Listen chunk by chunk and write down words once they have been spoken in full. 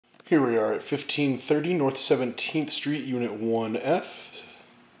Here we are at 1530 North 17th Street, Unit 1F.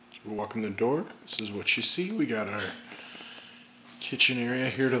 We walk in the door. This is what you see. We got our kitchen area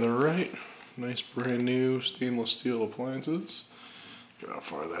here to the right. Nice brand new stainless steel appliances. Look how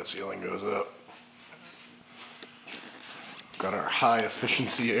far that ceiling goes up. Got our high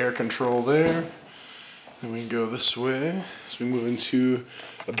efficiency air control there. Then we go this way as we move into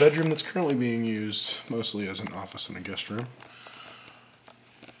a bedroom that's currently being used mostly as an office and a guest room.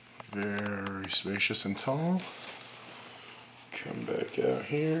 Very spacious and tall. Come back out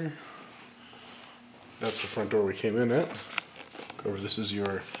here. That's the front door we came in at. Go over, this is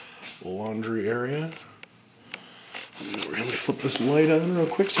your laundry area. We're going to flip this light on real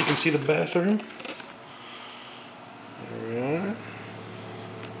quick so you can see the bathroom. There we are.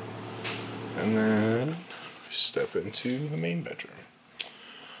 And then we step into the main bedroom.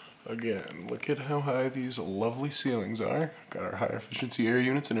 Again, look at how high these lovely ceilings are. Got our high efficiency air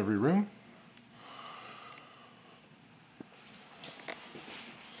units in every room.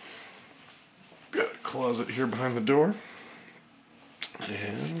 Got a closet here behind the door.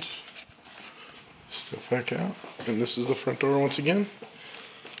 And step back out. And this is the front door once again.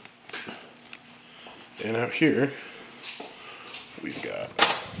 And out here, we've got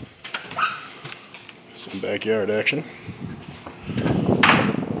some backyard action.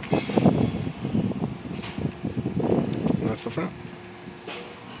 That's the front.